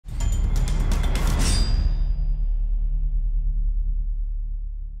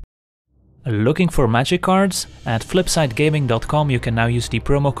Looking for magic cards? At flipsidegaming.com you can now use the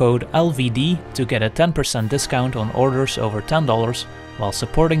promo code LVD to get a 10% discount on orders over $10 while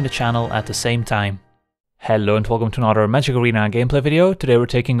supporting the channel at the same time. Hello and welcome to another Magic Arena gameplay video. Today we're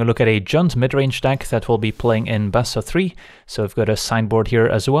taking a look at a Jund Midrange deck that we'll be playing in best of 3. So I've got a sideboard here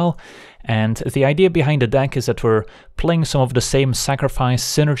as well. And the idea behind the deck is that we're playing some of the same sacrifice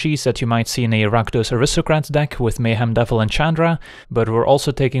synergies that you might see in a Rakdos Aristocrat deck with Mayhem Devil and Chandra, but we're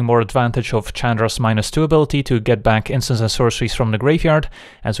also taking more advantage of Chandra's -2 ability to get back instants and sorceries from the graveyard,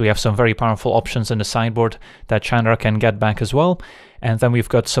 as we have some very powerful options in the sideboard that Chandra can get back as well. And then we've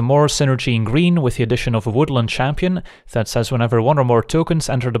got some more synergy in green with the addition of a Woodland Champion that says whenever one or more tokens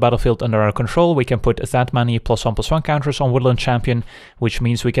enter the battlefield under our control, we can put that many +1/+1 counters on Woodland Champion, which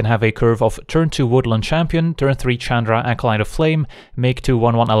means we can have a curve of turn 2 Woodland Champion, turn 3 Chandra Acolyte of Flame, make 2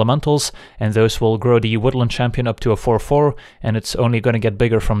 1/1 elementals, and those will grow the Woodland Champion up to a 4/4, and it's only going to get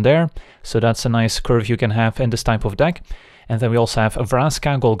bigger from there. So that's a nice curve you can have in this type of deck. And then we also have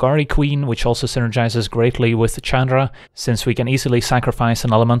Vraska Golgari Queen, which also synergizes greatly with Chandra, since we can easily sacrifice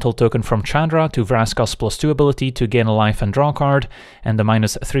an elemental token from Chandra to Vraska's +2 ability to gain a life and draw a card, and the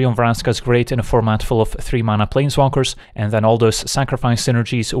 -3 on Vraska is great in a format full of 3 mana planeswalkers, and then all those sacrifice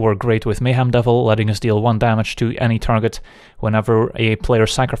synergies were great with Mayhem Devil, letting us deal 1 damage to any target whenever a player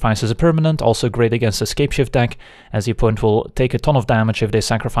sacrifices a permanent, also great against the Scapeshift deck, as the opponent will take a ton of damage if they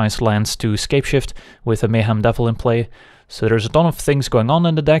sacrifice lands to Scapeshift with a Mayhem Devil in play. So there's a ton of things going on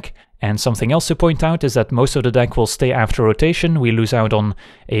in the deck, and something else to point out is that most of the deck will stay after rotation. We lose out on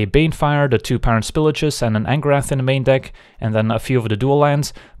a Banefire, the 2 Parent Spillages, and an Angrath in the main deck, and then a few of the dual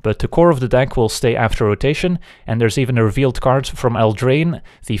lands, but the core of the deck will stay after rotation, and there's even a revealed card from Eldraine,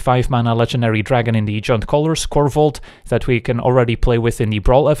 the 5 mana legendary dragon in the Jund Colors Core Vault, that we can already play with in the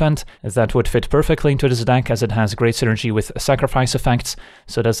Brawl event. That would fit perfectly into this deck as it has great synergy with sacrifice effects,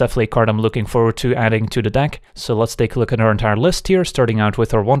 so that's definitely a card I'm looking forward to adding to the deck. So let's take a look at our entire list here, starting out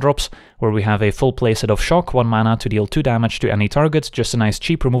with our 1-drops, where we have a full playset of Shock, 1 mana to deal 2 damage to any target, just a nice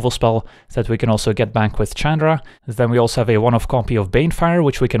cheap removal spell that we can also get back with Chandra. Then we also have a 1-off copy of Banefire,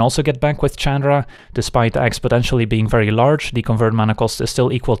 which we can also get back with Chandra. Despite the exponentially being very large, the convert mana cost is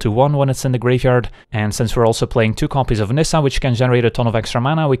still equal to 1 when it's in the graveyard, and since we're also playing 2 copies of Nissa, which can generate a ton of extra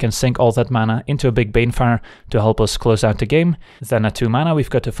mana, we can sink all that mana into a big Banefire to help us close out the game. Then at 2 mana we've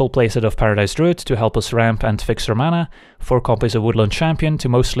got a full playset of Paradise Druid to help us ramp and fix our mana, 4 copies of Woodland Champion to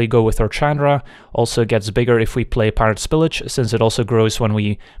mostly go with our Chandra, also gets bigger if we play Parent Spillage, since it also grows when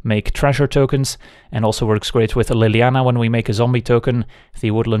we make treasure tokens, and also works great with Liliana when we make a zombie token.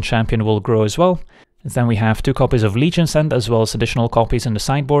 The Woodland Champion will grow as well. Then we have 2 copies of Legion's End, as well as additional copies in the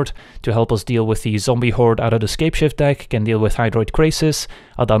sideboard to help us deal with the zombie horde out of the Scapeshift deck, can deal with Hydroid Krasis.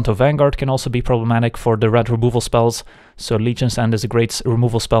 Adanto Vanguard can also be problematic for the red removal spells, so Legion's End is a great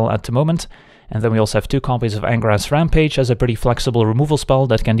removal spell at the moment. And then we also have 2 copies of Angrath's Rampage as a pretty flexible removal spell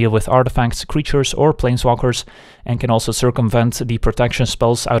that can deal with artifacts, creatures, or planeswalkers, and can also circumvent the protection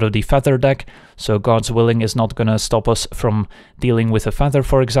spells out of the Feather deck. So God's Willing is not gonna stop us from dealing with a Feather,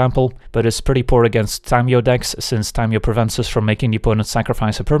 for example, but it's pretty poor against Tamiyo decks, since Tamiyo prevents us from making the opponent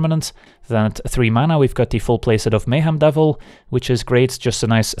sacrifice a permanent. Then at 3 mana we've got the full playset of Mayhem Devil, which is great, just a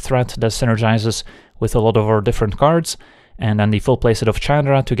nice threat that synergizes with a lot of our different cards. And then the full playset of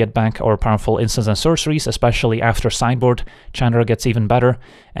Chandra to get back our powerful instants and sorceries, especially after sideboard. Chandra gets even better.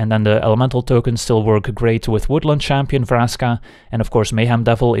 And then the elemental tokens still work great with Woodland Champion, Vraska, and of course Mayhem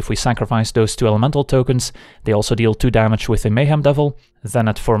Devil. If we sacrifice those 2 elemental tokens, they also deal 2 damage with a Mayhem Devil. Then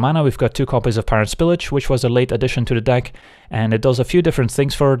at 4 mana we've got 2 copies of Parent Spillage, which was a late addition to the deck, and it does a few different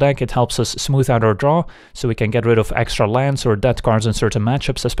things for our deck. It helps us smooth out our draw, so we can get rid of extra lands or dead cards in certain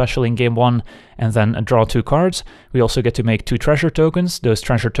matchups, especially in game 1, and then draw 2 cards. We also get to make 2 treasure tokens. Those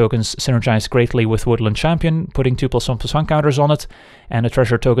treasure tokens synergize greatly with Woodland Champion, putting 2 +1/+1 counters on it, and the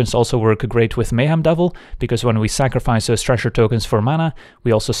treasure tokens also work great with Mayhem Devil, because when we sacrifice those treasure tokens for mana,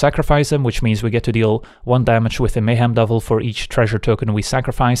 we also sacrifice them, which means we get to deal 1 damage with a Mayhem Devil for each treasure token we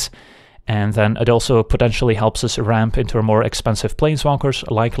sacrifice. And then it also potentially helps us ramp into our more expensive planeswalkers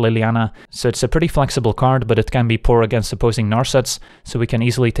like Liliana. So it's a pretty flexible card, but it can be poor against opposing Narsets, so we can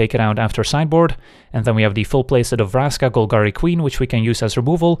easily take it out after sideboard. And then we have the full playset of Vraska Golgari Queen, which we can use as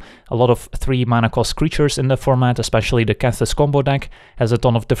removal. A lot of 3 mana cost creatures in the format, especially the Kethis combo deck, has a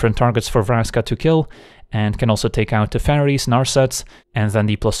ton of different targets for Vraska to kill. and can also take out Teferis, Narsets, and then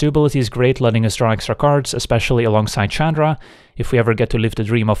the +2 ability is great, letting us draw extra cards, especially alongside Chandra. If we ever get to live the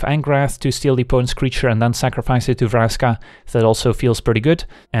dream of Angrath to steal the opponent's creature and then sacrifice it to Vraska, that also feels pretty good.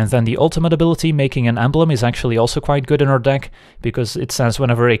 And then the ultimate ability, making an emblem, is actually also quite good in our deck, because it says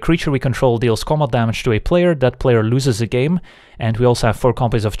whenever a creature we control deals combat damage to a player, that player loses a game. And we also have 4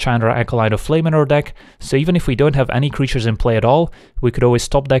 copies of Chandra, Acolyte of Flame in our deck, so even if we don't have any creatures in play at all, we could always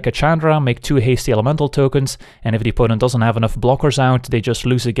top deck a Chandra, make 2 hasty elemental tokens, and if the opponent doesn't have enough blockers out, they just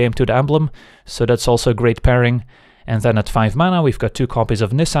lose the game to the emblem, so that's also a great pairing. And then at 5 mana, we've got 2 copies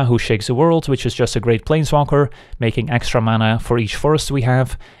of Nissa, Who Shakes the World, which is just a great planeswalker, making extra mana for each forest we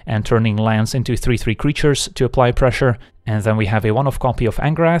have, and turning lands into 3/3 creatures to apply pressure. And then we have a 1-off copy of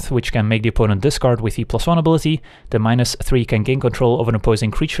Angrath, which can make the opponent discard with the +1 ability. The -3 can gain control of an opposing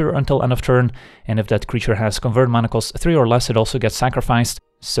creature until end of turn, and if that creature has convert mana cost 3 or less, it also gets sacrificed,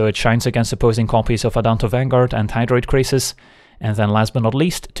 so it shines against opposing copies of Adanto Vanguard and Hydroid Krasis. And then last but not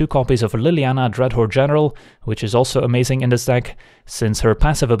least, 2 copies of Liliana, Dreadhorde General, which is also amazing in this deck, since her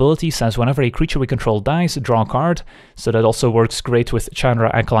passive ability says whenever a creature we control dies, draw a card, so that also works great with Chandra,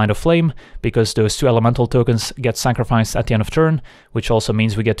 Acolyte of Flame, because those 2 elemental tokens get sacrificed at the end of turn, which also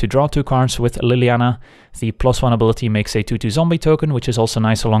means we get to draw 2 cards with Liliana. The +1 ability makes a 2/2 zombie token, which is also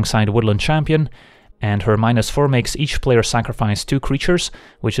nice alongside Woodland Champion. And her -4 makes each player sacrifice 2 creatures,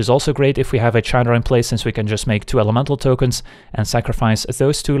 which is also great if we have a Chandra in play, since we can just make 2 elemental tokens and sacrifice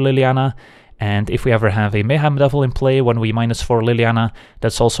those to Liliana. And if we ever have a Mayhem Devil in play when we -4 Liliana,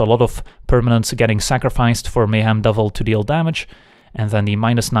 that's also a lot of permanents getting sacrificed for Mayhem Devil to deal damage. And then the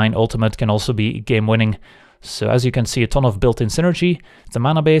 -9 ultimate can also be game winning. So as you can see, a ton of built-in synergy. The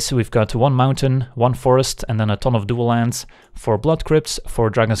mana base, we've got 1 mountain, 1 forest, and then a ton of dual lands, 4 blood crypts,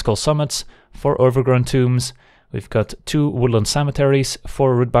 4 Dragonskull summits, 4 overgrown tombs, we've got 2 woodland cemeteries,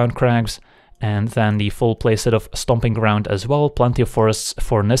 4 rootbound crags, and then the full playset of stomping ground as well, plenty of forests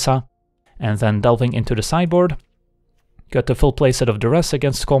for Nissa. And then delving into the sideboard, got the full playset of Duress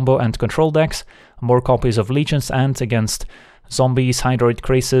against combo and control decks, more copies of Legion's End against Zombies, Hydroid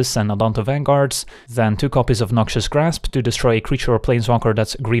Krasis, and Adanto Vanguards, then 2 copies of Noxious Grasp to destroy a creature or planeswalker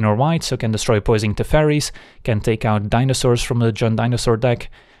that's green or white, so can destroy opposing Teferis, can take out dinosaurs from the Jund Dinosaur deck.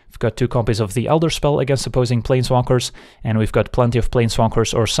 We've got 2 copies of the Elder Spell against opposing planeswalkers, and we've got plenty of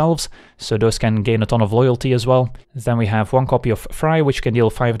planeswalkers ourselves, so those can gain a ton of loyalty as well. Then we have 1 copy of Fry, which can deal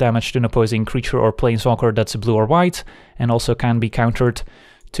 5 damage to an opposing creature or planeswalker that's blue or white, and also can be countered.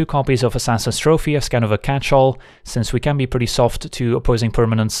 2 copies of Assassin's Trophy as kind of a catch-all, since we can be pretty soft to opposing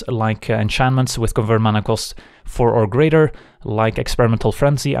permanents like enchantments with convert mana cost 4 or greater, like Experimental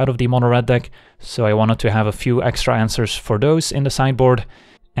Frenzy out of the mono-red deck, so I wanted to have a few extra answers for those in the sideboard.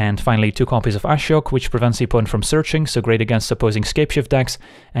 And finally 2 copies of Ashiok, which prevents the opponent from searching, so great against opposing Scapeshift decks,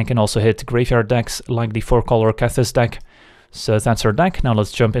 and can also hit graveyard decks like the 4-color Kethis deck. So that's our deck. Now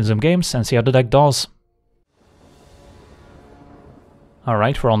let's jump in some games and see how the deck does.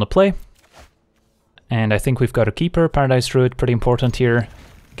 Alright, we're on the play. And I think we've got a keeper, Paradise Druid, pretty important here,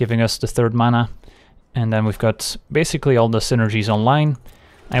 giving us the 3rd mana. And then we've got basically all the synergies online.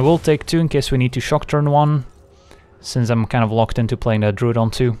 I will take 2 in case we need to shock turn 1, since I'm kind of locked into playing that Druid on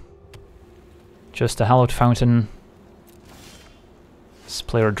 2. Just a Hallowed Fountain. Let's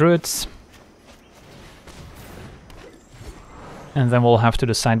play our Druids. And then we'll have to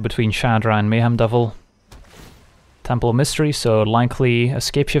decide between Chandra and Mayhem Devil. Temple of Mystery, so likely a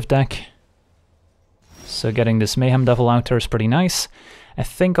Scapeshift deck. So getting this Mayhem Devil out there is pretty nice. I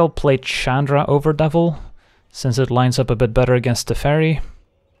think I'll play Chandra over Devil, since it lines up a bit better against the Fairy.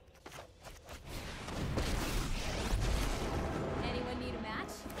 Anyone need a match?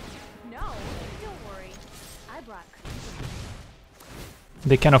 No, don't worry. I brought...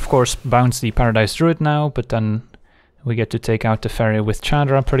 They can of course bounce the Paradise Druid now, but then we get to take out the Fairy with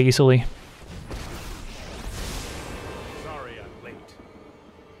Chandra pretty easily.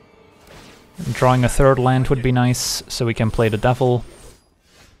 Drawing a 3rd land would be nice, so we can play the Devil.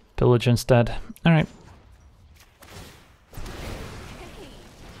 Pillage instead. Alright. Hey,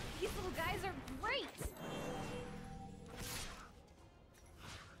 these little guys are great!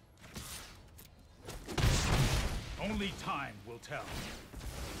 Only time will tell.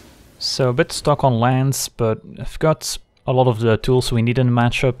 So a bit stuck on lands, but I've got a lot of the tools we need in the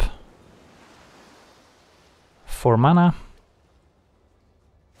matchup. 4 mana.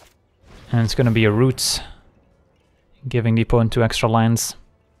 And it's gonna be a root, giving the opponent 2 extra lands.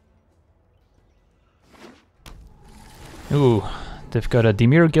 Ooh, they've got a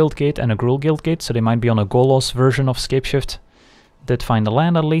Dimir Guildgate and a Gruul Guildgate, so they might be on a Golos version of Scapeshift. Did find a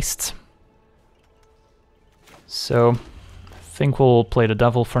land at least. So, I think we'll play the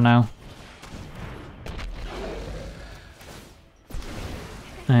Devil for now.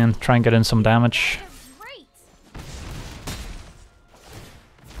 and try and get in some damage. Great.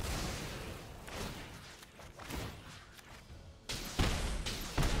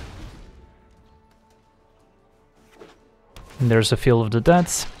 And there's a Field of the Dead.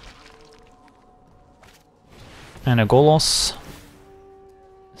 And a Golos.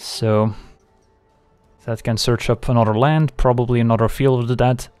 So that can search up another land, probably another Field of the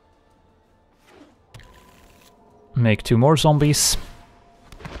Dead. Make 2 more zombies.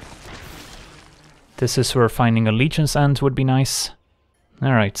 This is where finding a Legion's End would be nice.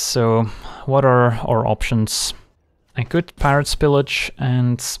 Alright, so what are our options? I could Pirate's Pillage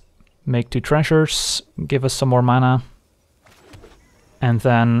and make 2 treasures, give us some more mana. And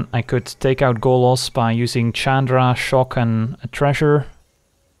then I could take out Golos by using Chandra, Shock and a treasure.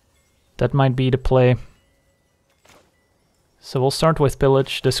 That might be the play. So we'll start with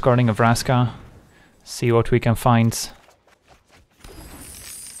Pillage, discarding a Vraska. See what we can find.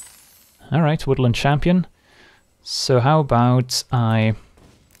 Alright, Woodland Champion. So how about I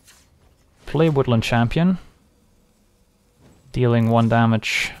play Woodland Champion, dealing 1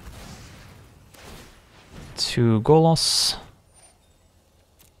 damage to Golos.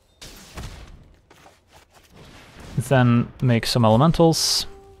 Then make some elementals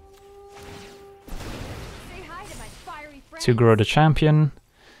Say hi to my fiery friend. to grow the champion.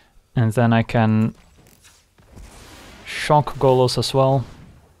 And then I can shock Golos as well.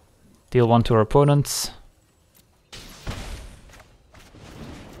 Deal 1 to our opponents.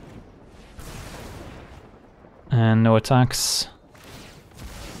 And no attacks.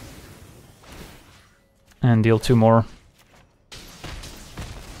 And deal 2 more.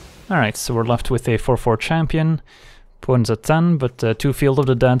 Alright, so we're left with a 4/4 champion. Opponent's at 10, but 2 Field of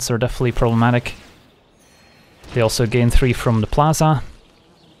the Deads are definitely problematic. They also gain 3 from the plaza.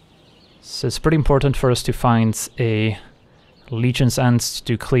 So it's pretty important for us to find a Legion's End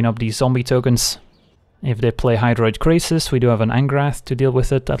to clean up these zombie tokens. If they play Hydroid Krasis, we do have an Angrath to deal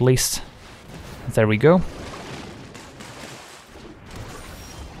with it at least. There we go.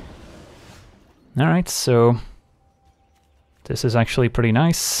 Alright, so this is actually pretty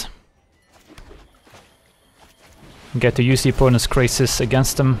nice. Get to use the opponent's Krasis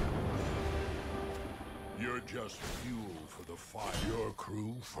against them. You're just fuel for the fire. Your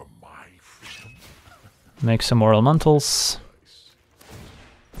crew for my freedom. Make some more elementals.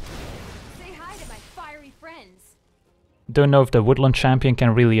 Say hi to my fiery friends. Don't know if the Woodland Champion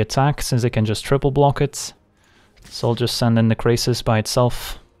can really attack, since it can just triple block it. So I'll just send in the Krasis by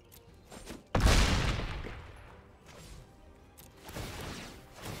itself.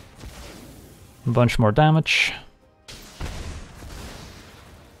 A bunch more damage.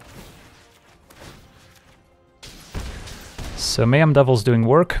 So Mayhem Devil's doing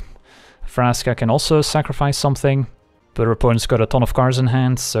work. Vraska can also sacrifice something, but our opponent's got a ton of cards in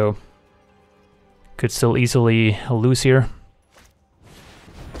hand, so could still easily lose here.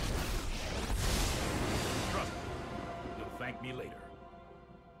 You'll thank me later.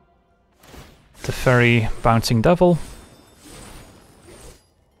 The Fairy Bouncing Devil.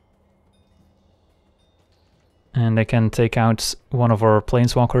 And they can take out one of our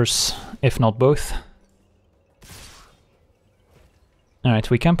Planeswalkers, if not both.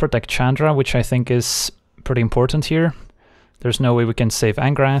 Alright, we can protect Chandra, which I think is pretty important here. There's no way we can save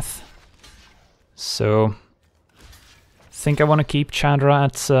Angrath. So I think I want to keep Chandra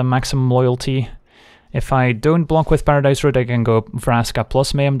at maximum loyalty. If I don't block with Paradise Road, I can go Vraska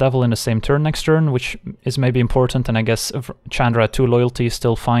plus Mayhem Devil in the same turn next turn, which is maybe important, and I guess Chandra at 2 loyalty is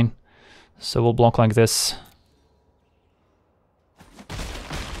still fine. So we'll block like this.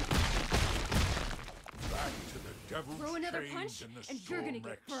 Throw another punch, and you're gonna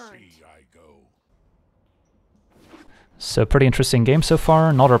get burned. So pretty interesting game so far.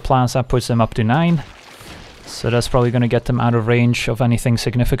 Another Plaza puts them up to 9. So that's probably going to get them out of range of anything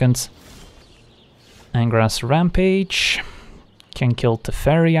significant. Angrath's Rampage. Can kill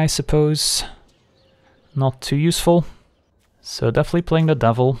Teferi, I suppose. Not too useful. So definitely playing the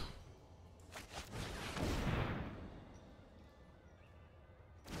Devil.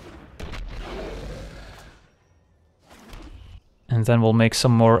 And then we'll make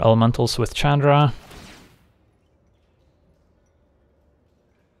some more elementals with Chandra.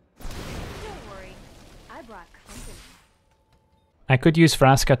 I could use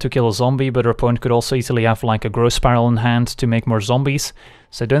Vraska to kill a zombie, but our opponent could also easily have like a growth spiral in hand to make more zombies.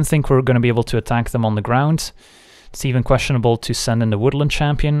 So I don't think we're going to be able to attack them on the ground. It's even questionable to send in the Woodland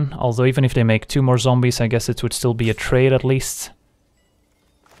Champion, although even if they make 2 more zombies, I guess it would still be a trade at least.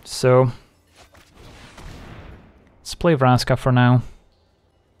 So let's play Vraska for now.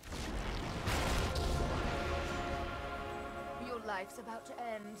 Your life's about to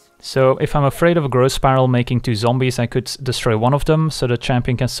end. So if I'm afraid of a growth spiral making 2 zombies, I could destroy one of them so the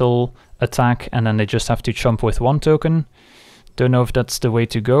champion can still attack and then they just have to chump with 1 token. Don't know if that's the way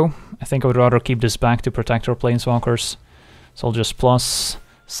to go. I think I would rather keep this back to protect our planeswalkers. So I'll just plus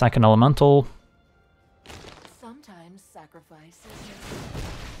 2nd elemental. Sometimes sacrifice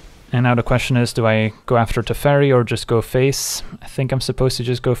is And now the question is, do I go after Teferi or just go face? I think I'm supposed to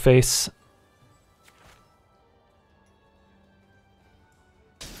just go face.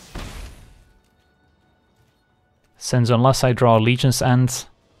 Since unless I draw Legion's End,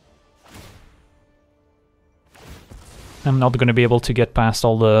 I'm not going to be able to get past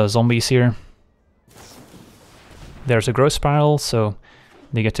all the zombies here. There's a growth spiral, so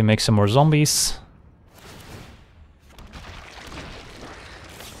they get to make some more zombies.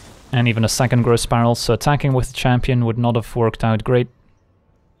 And even a 2nd growth spiral, so attacking with the champion would not have worked out great.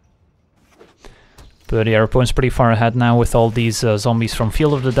 But yeah, our opponent's pretty far ahead now with all these zombies from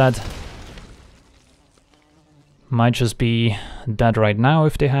Field of the Dead. Might just be dead right now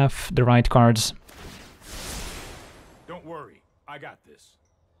if they have the right cards. Don't worry, I got this.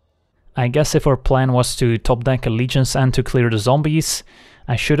 I guess if our plan was to top deck a Legion's End to clear the zombies,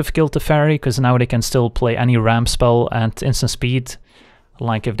 I should have killed the Fairy, because now they can still play any ramp spell at instant speed.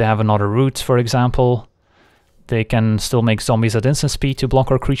 Like if they have another route, for example, they can still make zombies at instant speed to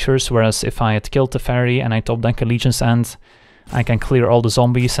block our creatures, whereas if I had killed the Fairy and I top deck a Legion's End, I can clear all the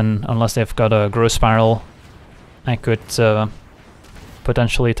zombies, and unless they've got a growth spiral, I could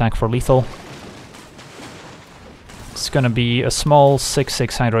potentially attack for lethal. It's gonna be a small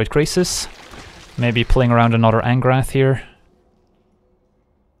 6/6 Hydroid Crisis. Maybe playing around another Angrath here.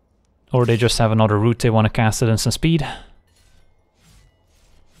 Or they just have another route they want to cast at instant speed.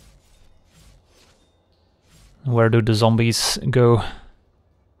 Where do the zombies go?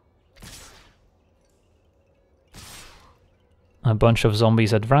 A bunch of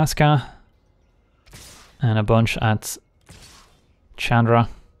zombies at Vraska. And a bunch at Chandra.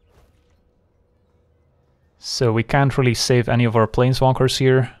 So we can't really save any of our planeswalkers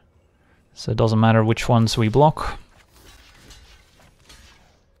here. So it doesn't matter which ones we block.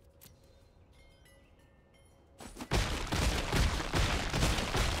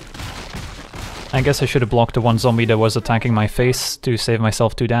 I guess I should have blocked the 1 zombie that was attacking my face to save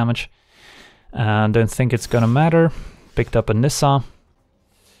myself 2 damage. Don't think it's gonna matter. Picked up a Nissa.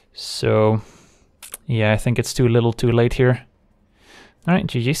 So yeah, I think it's too little too late here. Alright,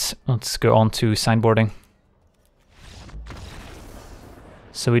 GG's. Let's go on to sideboarding.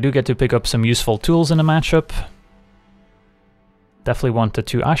 So we do get to pick up some useful tools in the matchup. Definitely want the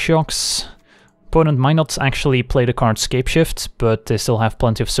 2 Ashioks. Opponent might not actually play the card Scapeshift, but they still have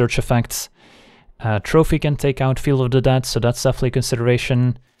plenty of search effects. Trophy can take out Field of the Dead, so that's definitely a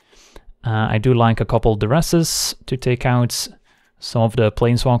consideration. I do like a couple Duresses to take out some of the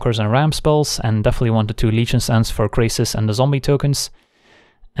Planeswalkers and Ram spells, and definitely want the 2 Legion's Ends for Krasis and the zombie tokens.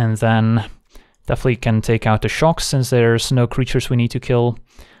 And then definitely can take out the Shocks since there's no creatures we need to kill.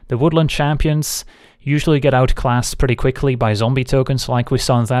 The Woodland Champions usually get outclassed pretty quickly by zombie tokens like we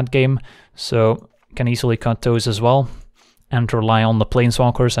saw in that game, so can easily cut those as well, and rely on the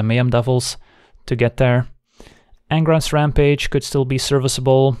Planeswalkers and Mayhem Devils to get there. Angrath's Rampage could still be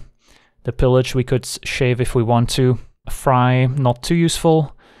serviceable. The Pillage we could shave if we want to. Fry, not too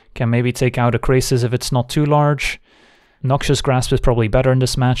useful. Can maybe take out a Krasis if it's not too large. Noxious Grasp is probably better in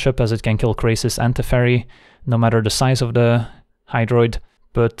this matchup as it can kill Krasis and Teferi, no matter the size of the Hydroid,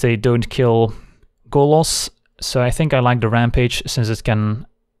 but they don't kill Golos, so I think I like the Rampage since it can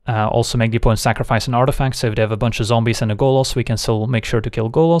also make the opponent sacrifice an artifact, so if they have a bunch of zombies and a Golos, we can still make sure to kill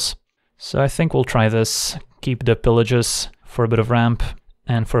Golos. So I think we'll try this, keep the Pillages for a bit of ramp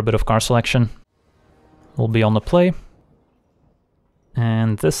and for a bit of card selection. We'll be on the play.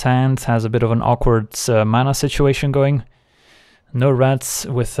 And this hand has a bit of an awkward mana situation going. No reds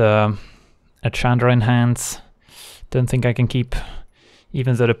with a Chandra in hand. Don't think I can keep,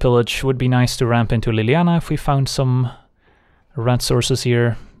 even though the Pillage would be nice to ramp into Liliana if we found some red sources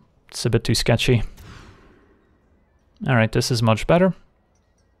here. It's a bit too sketchy. Alright, this is much better.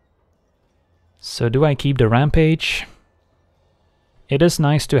 So do I keep the Rampage? It is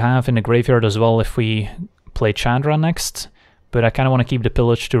nice to have in the graveyard as well if we play Chandra next, but I kind of want to keep the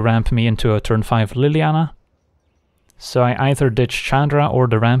Pillage to ramp me into a turn 5 Liliana. So I either ditch Chandra or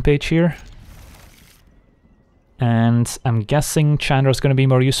the Rampage here. And I'm guessing Chandra is going to be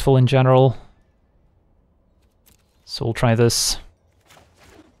more useful in general. So we'll try this.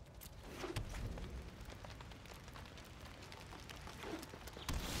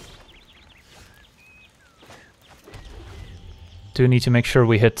 Do need to make sure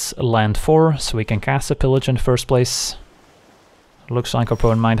we hit land 4 so we can cast a Pillage in the first place. Looks like our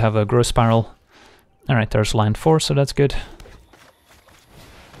opponent might have a growth spiral. Alright, there's land 4, so that's good.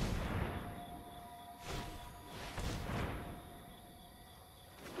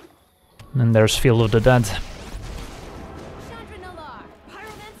 And there's Field of the Dead.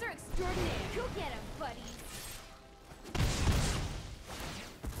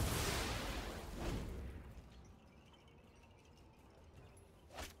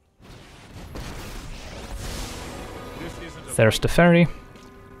 There's the ferry.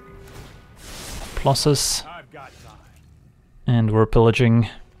 Pluses. And we're pillaging.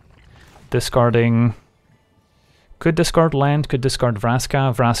 Discarding. Could discard land, could discard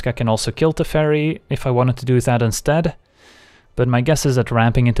Vraska. Vraska can also kill the ferry if I wanted to do that instead. But my guess is that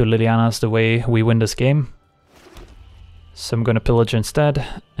ramping into Liliana is the way we win this game. So I'm gonna pillage instead,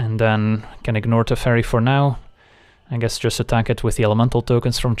 and then can ignore the ferry for now. I guess just attack it with the elemental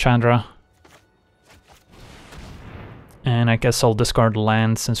tokens from Chandra. And I guess I'll discard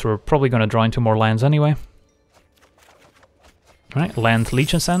land since we're probably gonna draw into more lands anyway. Right, land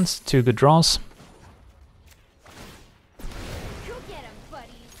Legion Sands, 2 good draws.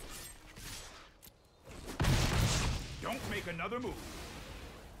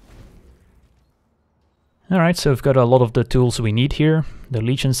 Alright, so we've got a lot of the tools we need here. The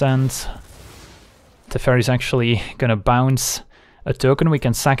Legion Sands. Teferi's actually gonna bounce a token. We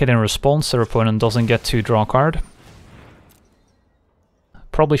can sack it in response so our opponent doesn't get to draw a card.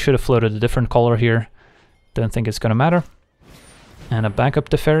 Probably should have floated a different color here. Don't think it's gonna matter. And a backup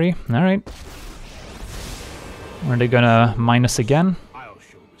Teferi. Alright. Are they gonna minus again?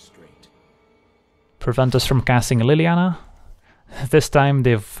 Prevent us from casting Liliana. This time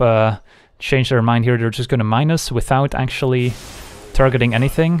they've changed their mind here. They're just gonna minus without actually targeting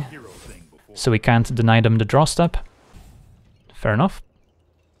anything. So we can't deny them the draw step. Fair enough.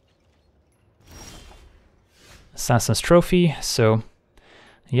 Assassin's Trophy, so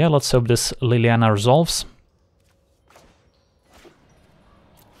yeah, let's hope this Liliana resolves.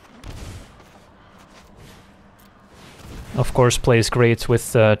 Of course, plays great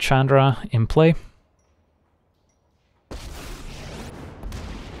with Chandra in play.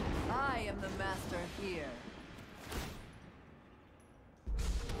 I am the master here.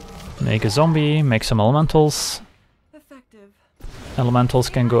 Make a zombie, make some elementals. Effective. Elementals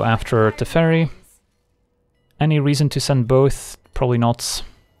can go after Teferi. Any reason to send both? Probably not.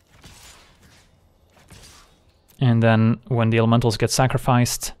 And then when the elementals get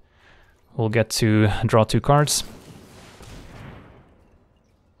sacrificed, we'll get to draw 2 cards.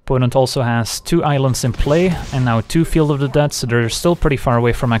 Opponent also has 2 islands in play and now 2 Field of the Dead, so they're still pretty far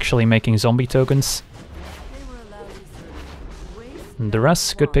away from actually making zombie tokens. And the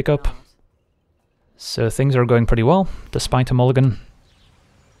rest, good pickup. So things are going pretty well, despite a mulligan.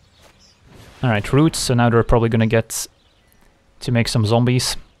 Alright, roots, so now they're probably gonna get to make some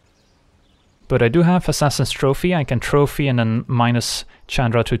zombies. But I do have Assassin's Trophy. I can trophy and then minus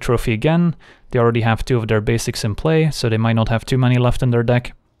Chandra to trophy again. They already have 2 of their basics in play, so they might not have too many left in their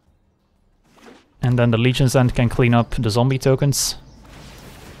deck. And then the Legion's End can clean up the zombie tokens.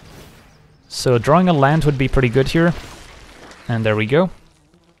 So drawing a land would be pretty good here. And there we go.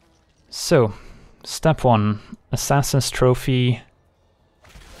 So, step 1, Assassin's Trophy,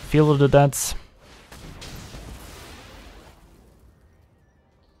 Field of the Dead.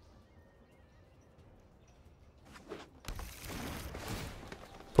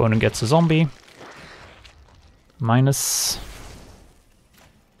 Opponent gets a zombie. Minus.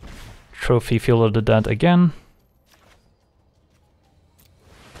 Trophy Field of the Dead again.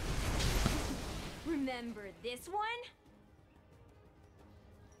 Remember this one?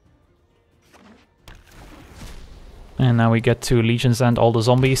 And now we get to Legion's End all the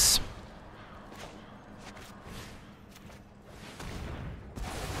zombies.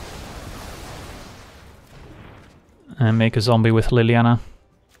 And make a zombie with Liliana.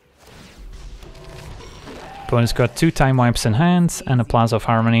 Opponent's got 2 time wipes in hand and a Plaza of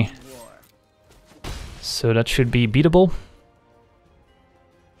Harmony. So that should be beatable.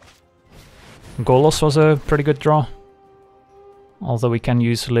 Golos was a pretty good draw. Although we can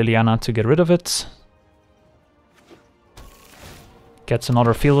use Liliana to get rid of it. Gets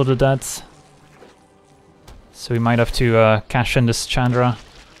another Field of the Dead. So we might have to cash in this Chandra.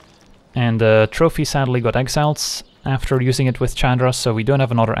 And the trophy sadly got exiled after using it with Chandra, so we don't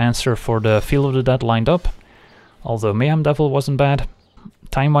have another answer for the Field of the Dead lined up. Although Mayhem Devil wasn't bad.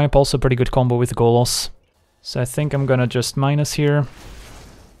 Time Wipe also pretty good combo with Golos. So I think I'm gonna just minus here.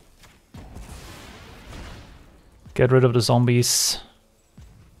 Get rid of the zombies.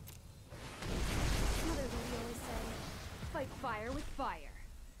 Fight fire with fire.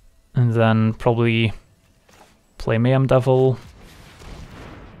 And then probably play Mayhem Devil.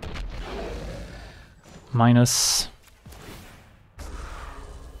 Minus.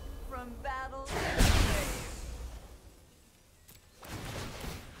 From battle to grave.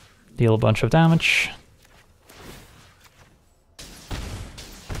 Deal a bunch of damage.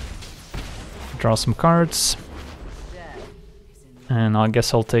 Draw some cards. And I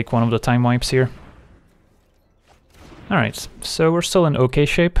guess I'll take one of the time wipes here. Alright, so we're still in okay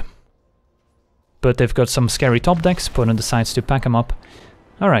shape. But they've got some scary top decks, opponent decides to pack them up.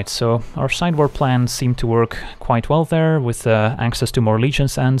 Alright, so our sideboard plan seemed to work quite well there, with access to more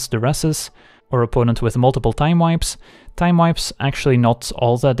Legions and Duresses. Our opponent with multiple time wipes. Time wipes actually not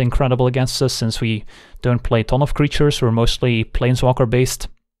all that incredible against us, since we don't play a ton of creatures, we're mostly Planeswalker based.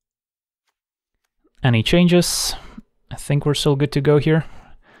 Any changes? I think we're still good to go here.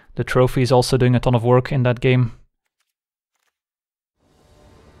 The trophy is also doing a ton of work in that game.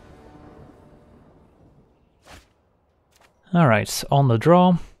 Alright, on the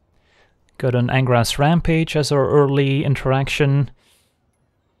draw. Got an Angra's Rampage as our early interaction.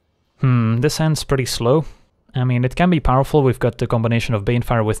 This hand's pretty slow. I mean, it can be powerful, we've got the combination of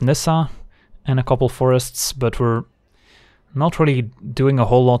Banefire with Nissa and a couple forests, but we're not really doing a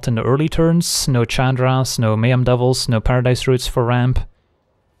whole lot in the early turns. No Chandras, no Mayhem Devils, no Paradise Roots for ramp.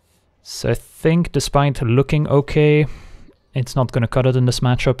 So I think despite looking okay, it's not gonna cut it in this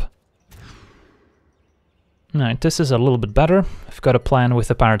matchup. Alright, this is a little bit better. I've got a plan with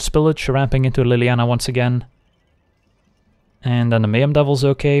the Pirate Spillage, ramping into Liliana once again. And then the Mayhem Devil's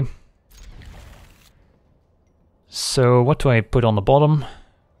okay. So what do I put on the bottom?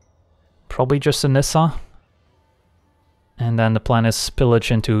 Probably just a Nissa. And then the plan is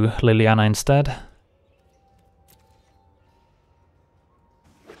pillage into Liliana instead.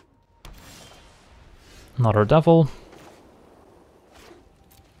 Another devil.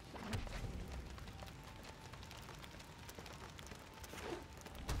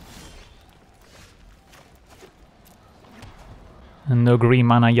 And no green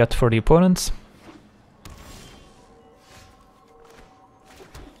mana yet for the opponent.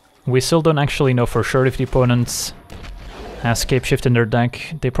 We still don't actually know for sure if the opponent has Scapeshift in their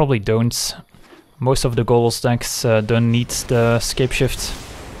deck. They probably don't. Most of the goals decks don't need the Scapeshift.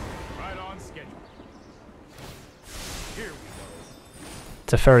 Right on schedule. Here we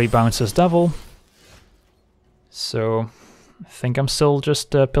go. Teferi bounces devil. So I think I'm still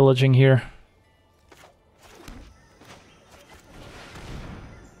just pillaging here.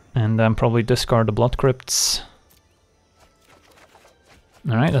 And then probably discard the Blood Crypts.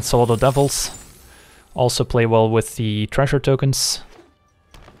 Alright, that's all the devils. Also play well with the treasure tokens.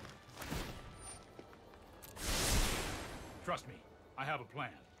 Trust me, I have a plan.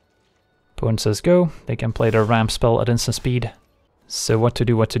 Opponent says go. They can play their ramp spell at instant speed. So what to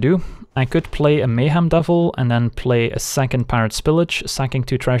do? I could play a Mayhem Devil and then play a second Pirate Spillage, sacking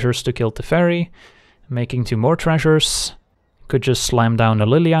 2 treasures to kill Teferi, making 2 more treasures. Could just slam down a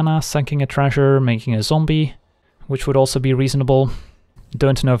Liliana, sacking a treasure, making a zombie, which would also be reasonable.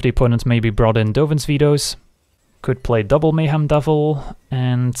 Don't know if the opponent maybe brought in Dovin's Vetoes. Could play double Mayhem Devil,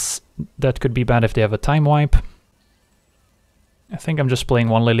 and that could be bad if they have a time wipe. I think I'm just playing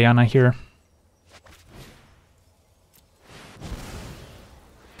one Liliana here.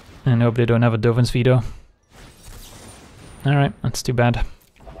 And hope they don't have a Dovin's Veto. Alright, that's too bad.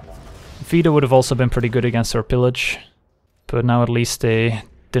 Veto would have also been pretty good against our pillage, but now at least they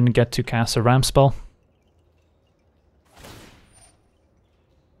didn't get to cast a ramp spell.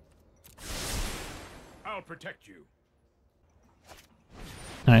 I'll protect you.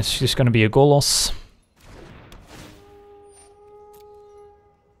 Alright, it's just gonna be a goal loss.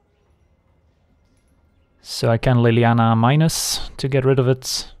 So I can Liliana minus to get rid of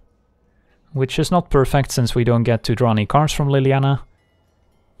it, which is not perfect since we don't get to draw any cards from Liliana,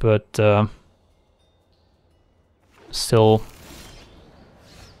 but still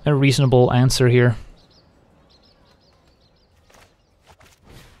a reasonable answer here.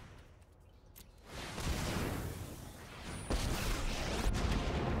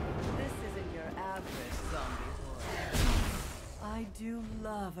 This isn't your average zombie horde. I do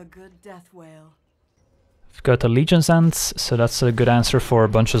love a good death wail. We've got the Legion's End, so that's a good answer for a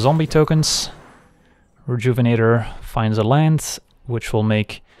bunch of zombie tokens. Rejuvenator finds a land, which will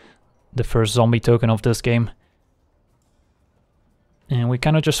make the first zombie token of this game. And we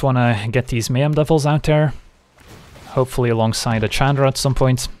kind of just want to get these Mayhem Devils out there, hopefully alongside a Chandra at some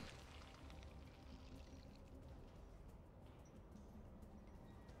point.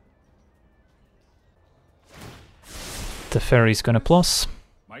 Teferi's gonna plus.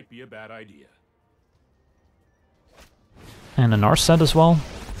 Might be a bad idea. And a Narset as well.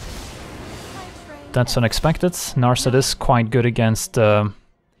 That's unexpected. Narset is quite good against our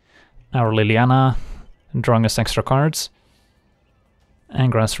Liliana, drawing us extra cards.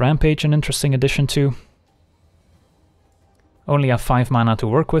 Angra's Rampage, an interesting addition too. Only have 5 mana to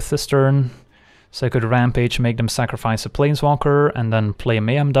work with this turn, so I could Rampage, make them sacrifice a Planeswalker, and then play a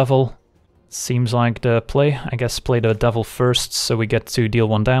Mayhem Devil. Seems like the play. I guess play the Devil first, so we get to deal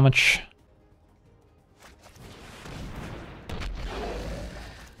 1 damage.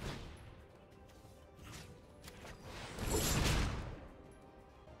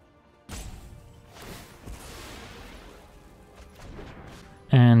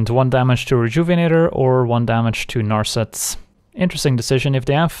 And 1 damage to Rejuvenator or 1 damage to Narset. Interesting decision. If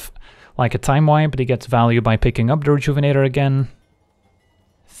they have like a time wipe, they get value by picking up the Rejuvenator again.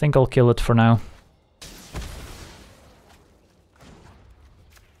 I think I'll kill it for now.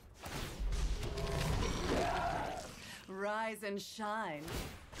 Rise and shine.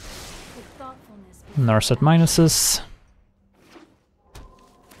 With thoughtfulness. Narset minuses.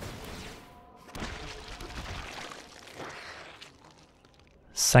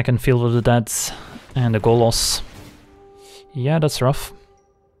 Second Field of the Dead and a Golos. Yeah, that's rough.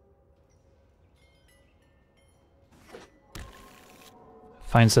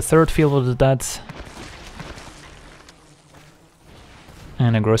 Finds the third Field of the Dead.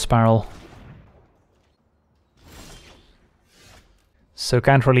 And a Growth Spiral. So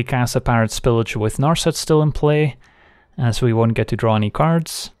can't really cast a Parrot Spillage with Narset still in play, as we won't get to draw any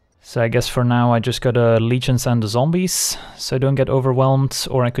cards. So I guess for now I just gotta Legions and the Zombies, so I don't get overwhelmed,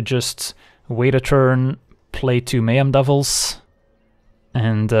 or I could just wait a turn, play 2 Mayhem Devils,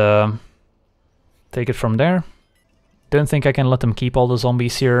 and take it from there. Don't think I can let them keep all the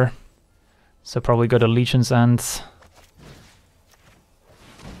Zombies here, so probably go to Legions and...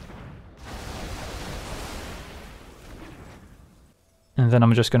 And then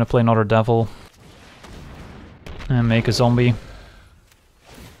I'm just gonna play another Devil and make a Zombie.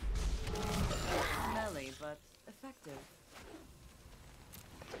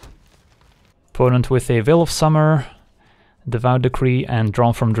 Opponent with a Veil of Summer, Devout Decree, and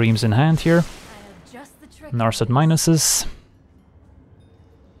Drawn from Dreams in hand here. Narset minuses.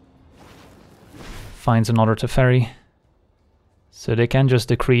 Finds another Teferi. So they can just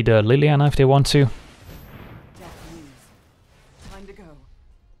decree the Liliana if they want to. Time to go.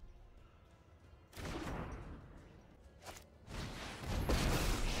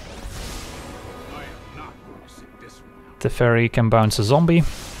 Teferi can bounce a Zombie.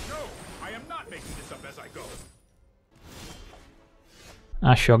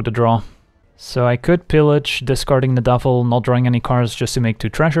 Ashiok the draw. So I could pillage, discarding the Devil, not drawing any cards just to make 2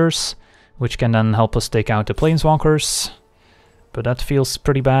 treasures, which can then help us take out the Planeswalkers. But that feels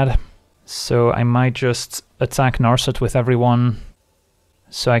pretty bad. So I might just attack Narset with everyone,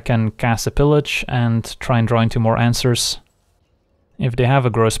 so I can cast a pillage and try and draw into more answers. If they have a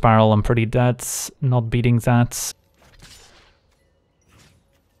Growth Spiral, I'm pretty dead, not beating that.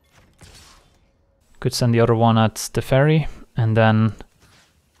 Could send the other one at Teferi, and then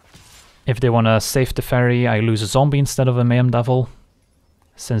if they want to save Teferi, I lose a Zombie instead of a Mayhem Devil,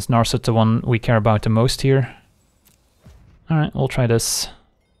 since Narset's the one we care about the most here. Alright, we'll try this.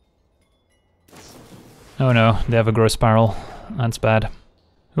 Oh no, they have a Growth Spiral. That's bad.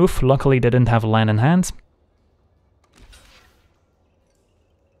 Oof, luckily they didn't have a land in hand.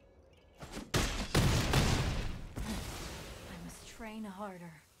 I must train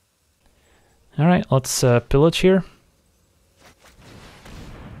harder. Alright, let's pillage here.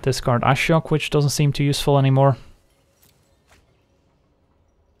 Discard Ashiok, which doesn't seem too useful anymore.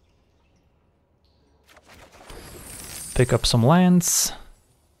 Pick up some lands.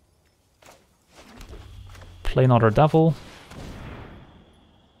 Play another Devil.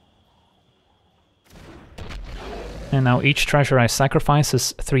 And now each treasure I sacrifice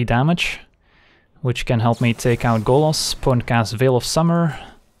is 3 damage, which can help me take out Golos. Opponent casts Veil of Summer.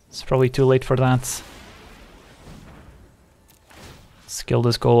 It's probably too late for that. Let's kill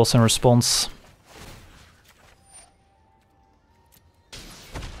this Golos in response.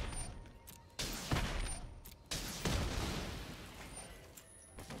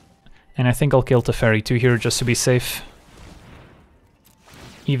 And I think I'll kill Teferi too here just to be safe.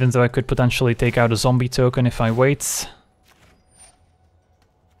 Even though I could potentially take out a Zombie token if I wait.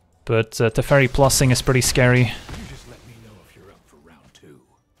 But Teferi plussing is pretty scary.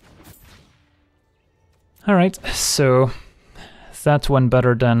 Alright, so that went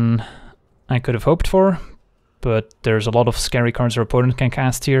better than I could have hoped for, but there's a lot of scary cards our opponent can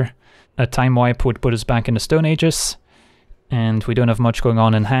cast here. A Time Wipe would put us back in the Stone Ages, and we don't have much going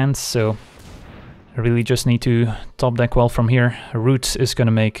on in hand, so I really just need to top deck well from here. Root is gonna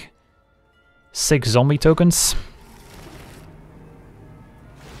make 6 Zombie tokens.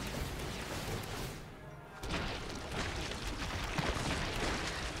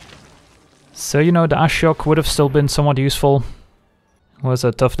 So, you know, the Ashiok would have still been somewhat useful. It was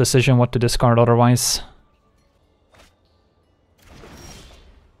a tough decision what to discard otherwise.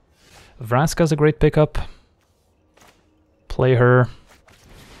 Vraska's a great pickup. Play her.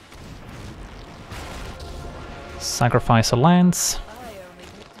 Sacrifice a lance.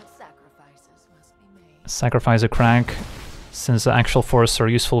 Sacrifice a crag, since the actual forests are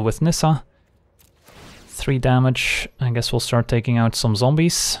useful with Nissa. 3 damage. I guess we'll start taking out some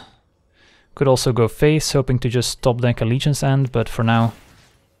zombies. Could also go face, hoping to just top deck a Legion's End, but for now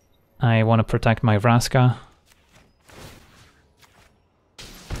I want to protect my Vraska.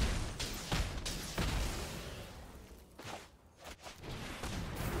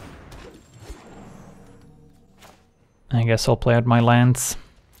 I guess I'll play out my lands.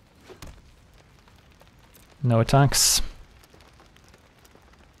 No attacks.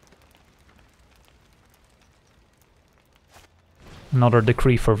 Another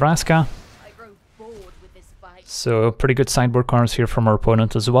decree for Vraska. So pretty good sideboard cards here from our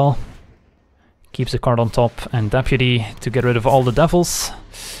opponent as well. Keeps a card on top and Deputy to get rid of all the devils.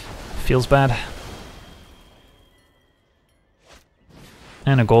 Feels bad.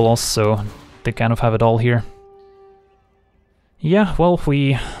 And a Golos, so they kind of have it all here. Yeah, well,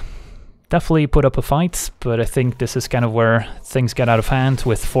 we definitely put up a fight, but I think this is kind of where things get out of hand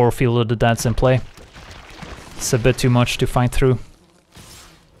with 4 Field of the Deads in play. It's a bit too much to fight through.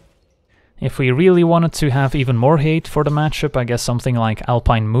 If we really wanted to have even more hate for the matchup, I guess something like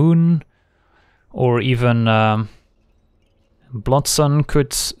Alpine Moon or even Blood Sun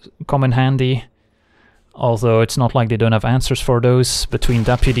could come in handy. Although it's not like they don't have answers for those between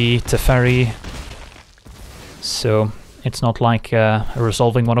Deputy, Teferi. So it's not like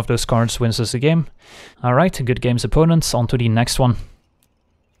resolving one of those cards wins us the game. Alright, good game's opponents, on to the next one.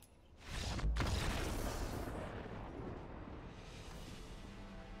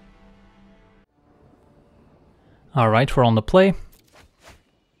 Alright, we're on the play.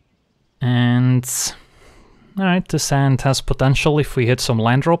 And alright, this hand has potential if we hit some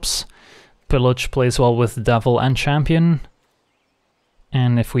land drops. Pillage plays well with Devil and Champion.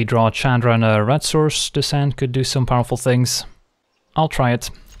 And if we draw Chandra and a red source, this hand could do some powerful things. I'll try it.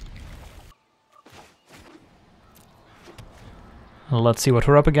 Let's see what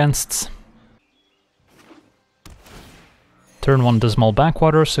we're up against. Turn 1 Dismal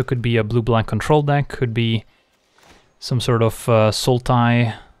Backwater, so it could be a blue-black control deck, could be some sort of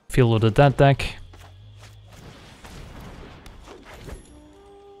Sultai Field of the Dead deck.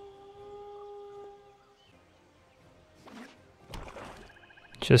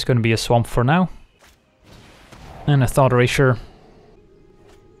 Just gonna be a swamp for now. And a Thought Erasure.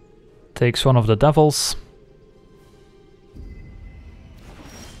 Takes one of the devils.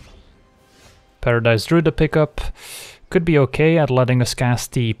 Paradise Druid to pick up. Could be okay at letting us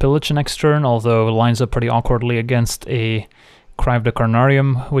cast the Pillage next turn, although it lines up pretty awkwardly against a Cry of the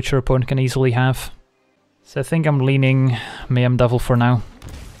Carnarium, which our opponent can easily have. So I think I'm leaning Mayhem Devil for now.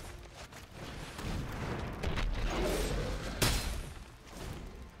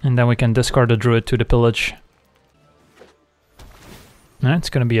 And then we can discard the Druid to the Pillage. Alright, it's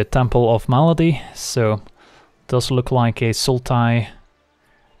gonna be a Temple of Malady, so it does look like a Sultai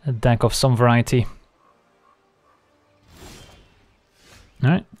deck of some variety.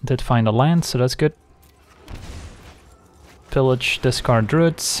 Alright, did find a land, so that's good. Pillage, discard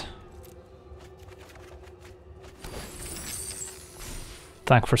Druids.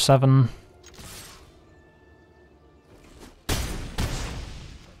 Attack for 7.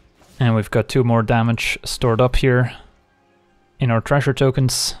 And we've got 2 more damage stored up here in our treasure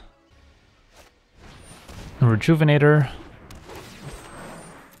tokens. A Rejuvenator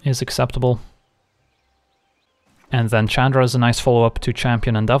is acceptable. And then Chandra is a nice follow-up to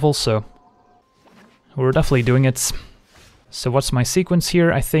Champion and Devil, so we're definitely doing it. So what's my sequence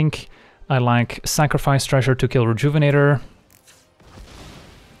here? I think I like Sacrifice Treasure to kill Rejuvenator.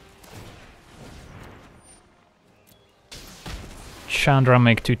 Chandra,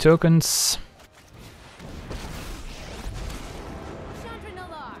 make 2 tokens.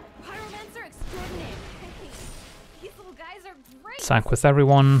 Attack with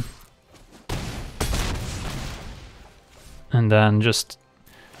everyone. And then just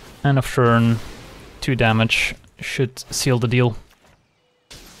end of turn, 2 damage should seal the deal.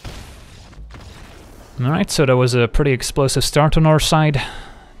 Alright, so that was a pretty explosive start on our side.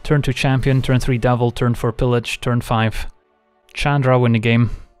 Turn 2 Champion, turn 3 Devil, turn 4 Pillage, turn 5 Chandra, win the game.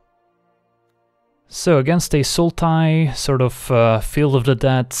 So against a Sultai, sort of Field of the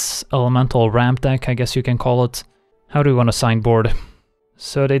Dead, elemental ramp deck, I guess you can call it. How do we want to sideboard?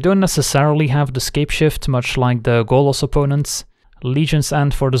 So they don't necessarily have the Scapeshift, much like the Golos opponents. Legion's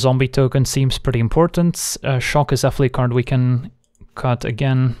End for the zombie token seems pretty important. Shock is definitely a card we can cut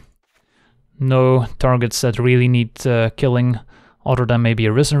again. No targets that really need killing, other than maybe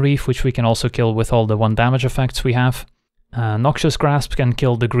a Risen Reef, which we can also kill with all the 1 damage effects we have. Noxious Grasp can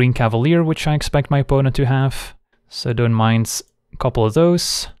kill the Green Cavalier, which I expect my opponent to have, so don't mind a couple of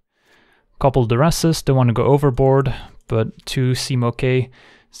those. Couple of Duresses, don't want to go overboard, but 2 seem okay,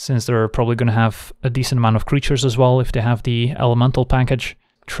 since they're probably going to have a decent amount of creatures as well if they have the Elemental package.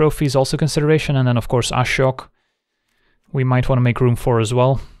 Trophy is also consideration, and then of course Ashok we might want to make room for as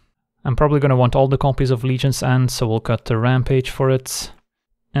well. I'm probably going to want all the copies of Legion's End, so we'll cut the Rampage for it.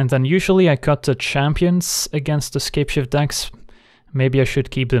 And then usually I cut the champions against the Scapeshift decks. Maybe I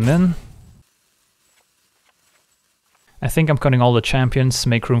should keep them in. I think I'm cutting all the champions,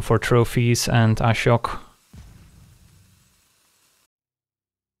 make room for trophies and Ashok.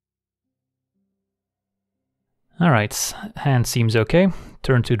 Alright, hand seems okay.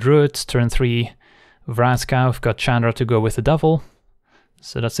 Turn 2 Druid, turn 3 Vraska. I've got Chandra to go with the Devil,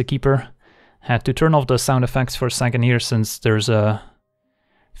 so that's a keeper. Had to turn off the sound effects for a second here, since there's a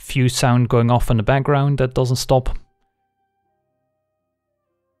few sound going off in the background that doesn't stop.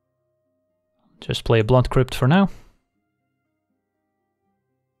 Just play a Blood Crypt for now.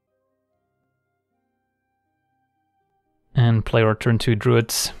 And play our turn 2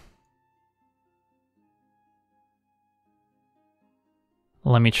 Druids.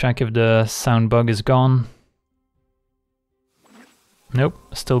 Let me check if the sound bug is gone. Nope,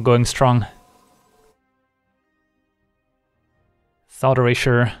 still going strong. Thought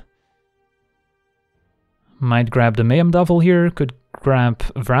Erasure. Might grab the Mayhem Devil here, could grab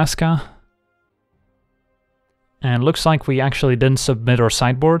Vraska. And looks like we actually didn't submit our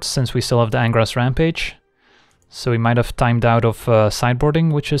sideboard since we still have the Angra's Rampage. So we might have timed out of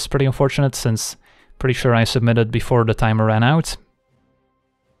sideboarding, which is pretty unfortunate since pretty sure I submitted before the timer ran out.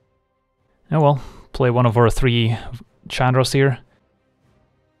 Oh well, play one of our 3 Chandras here.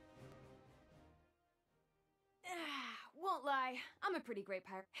 Won't lie, I'm a pretty great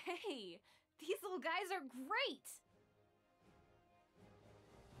pirate. Hey, these little guys are great!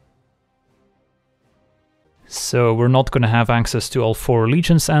 So we're not going to have access to all 4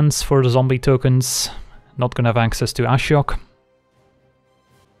 Legion's Ends for the zombie tokens. Not going to have access to Ashok.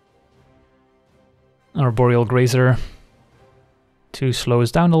 Our Boreal Grazer to slow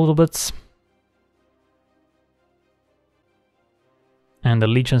us down a little bit. And the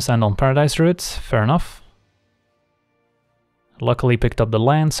Legion's End on Paradise Druid, fair enough. Luckily picked up the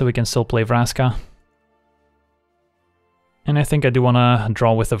land, so we can still play Vraska. And I think I do want to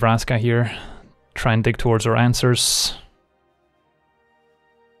draw with the Vraska here. Try and dig towards our answers.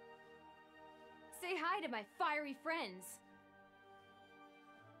 Say hi to my fiery friends.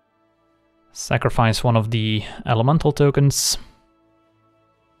 Sacrifice one of the elemental tokens.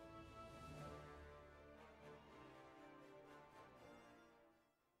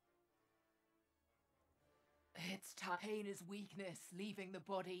 It's pain is weakness leaving the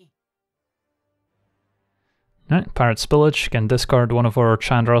body. Alright, Pirate Spillage can discard one of our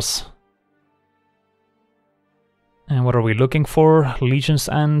Chandras. And what are we looking for? Legion's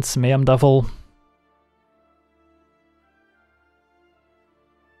End, Mayhem Devil.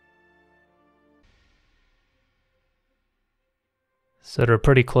 So they're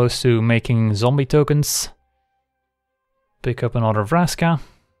pretty close to making zombie tokens. Pick up another Vraska.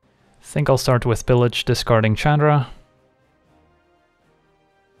 Think I'll start with Pillage, discarding Chandra.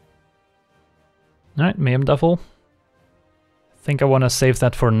 Alright, Mayhem Devil. Think I want to save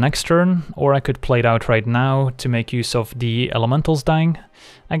that for next turn, or I could play it out right now to make use of the elementals dying.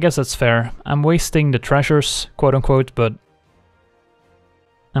 I guess that's fair. I'm wasting the treasures, quote unquote, but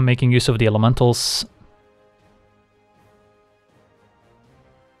I'm making use of the elementals.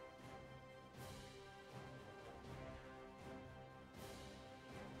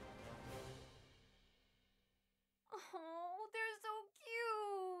 Oh, they're so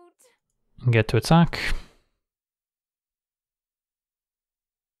cute! Get to attack.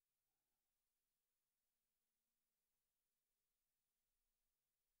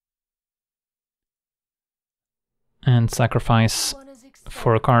 And sacrifice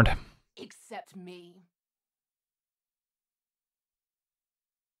for a card. Except me.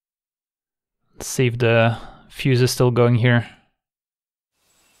 Let's see if the fuse is still going here.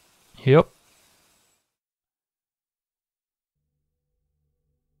 Yep.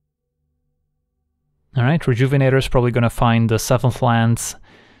 Alright, Rejuvenator is probably going to find the 7th land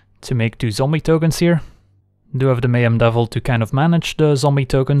to make 2 zombie tokens here. Do have the Mayhem Devil to kind of manage the zombie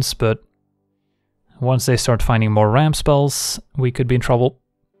tokens, but once they start finding more ramp spells, we could be in trouble.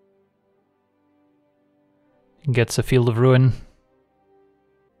 Gets a Field of Ruin.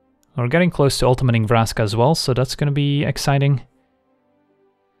 We're getting close to ultimating Vraska as well, so that's going to be exciting.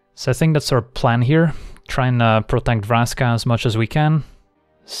 So I think that's our plan here. Try and protect Vraska as much as we can.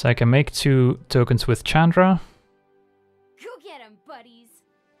 So I can make 2 tokens with Chandra. Go get 'em, buddies.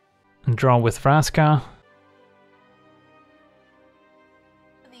 And draw with Vraska.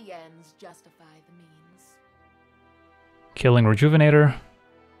 The ends justify the means. Killing Rejuvenator.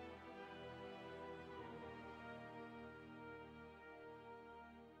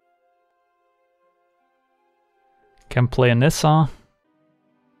 Can play a Nissa.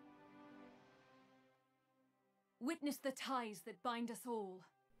 Witness the ties that bind us all.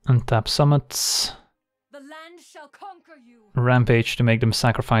 Untap summits. The land shall conquer you. Rampage to make them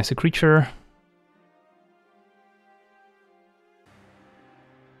sacrifice a creature.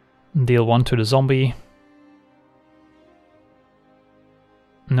 Deal 1 to the zombie.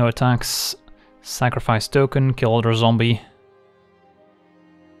 No attacks. Sacrifice token, kill other zombie.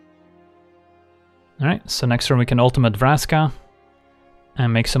 Alright, so next turn we can ultimate Vraska.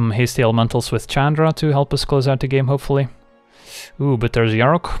 And make some hasty elementals with Chandra to help us close out the game, hopefully. Ooh, but there's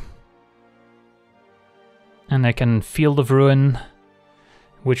Yarok. And I can Field of Ruin,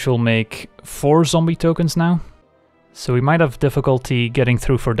 which will make 4 zombie tokens now. So we might have difficulty getting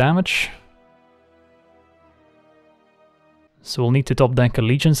through for damage. So we'll need to top deck a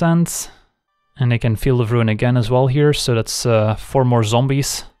Legion's End. And I can Field of Ruin again as well here, so that's 4 more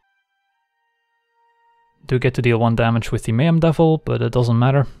zombies. Do get to deal 1 damage with the Mayhem Devil, but it doesn't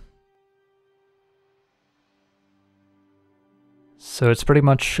matter. So it's pretty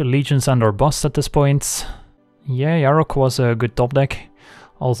much Legion's End or bust at this point. Yeah, Yarok was a good top deck.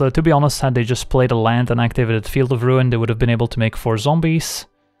 Although, to be honest, had they just played a land and activated Field of Ruin, they would have been able to make 4 zombies.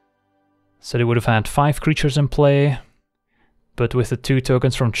 So they would have had 5 creatures in play. But with the 2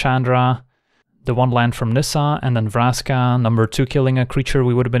 tokens from Chandra, the 1 land from Nissa, and then Vraska, number 2 killing a creature,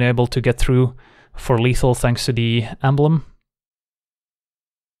 we would have been able to get through for lethal thanks to the emblem.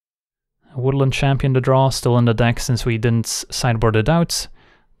 Woodland Champion to draw, still in the deck since we didn't sideboard it out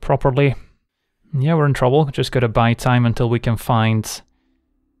properly. Yeah, we're in trouble, just gotta buy time until we can find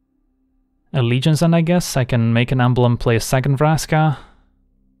a Legion's End, I guess. I can make an emblem, play a second Vraska,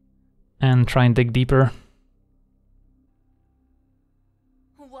 and try and dig deeper.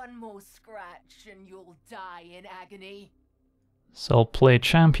 One more scratch and you'll die in agony. So I'll play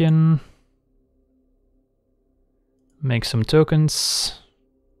Champion. Make some tokens.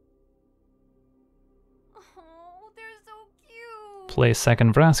 Oh, they're so cute. Play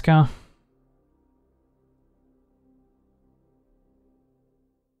second Vraska.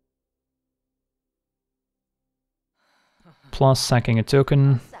 Plus sacking a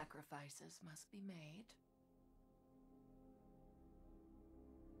token. Sacrifices must be made.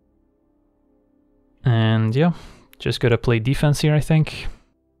 And yeah, just gotta play defense here, I think.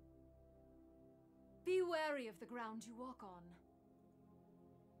 Be wary of the ground you walk on.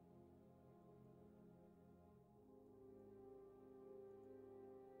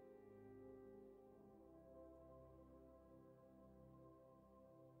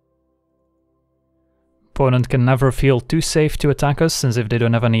 Opponent can never feel too safe to attack us, since if they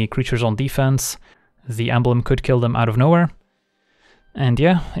don't have any creatures on defense, the emblem could kill them out of nowhere. And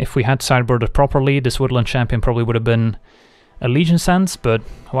yeah, if we had sideboarded properly, this Woodland Champion probably would have been a Legion's End, but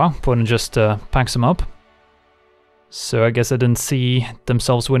wow, opponent just packs them up. So I guess I didn't see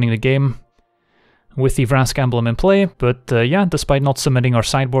themselves winning the game with the Vraska emblem in play, but yeah, despite not submitting our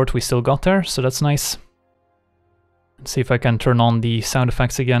sideboard, we still got there, so that's nice. Let's see if I can turn on the sound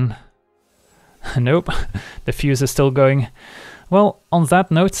effects again. Nope, the fuse is still going. Well, on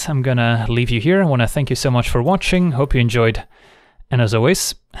that note, I'm gonna leave you here. I want to thank you so much for watching, hope you enjoyed, and as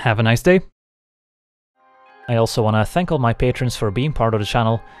always, have a nice day. I also want to thank all my patrons for being part of the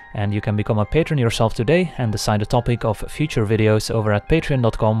channel, and you can become a patron yourself today and decide the topic of future videos over at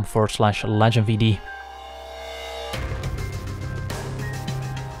patreon.com/LegenVD.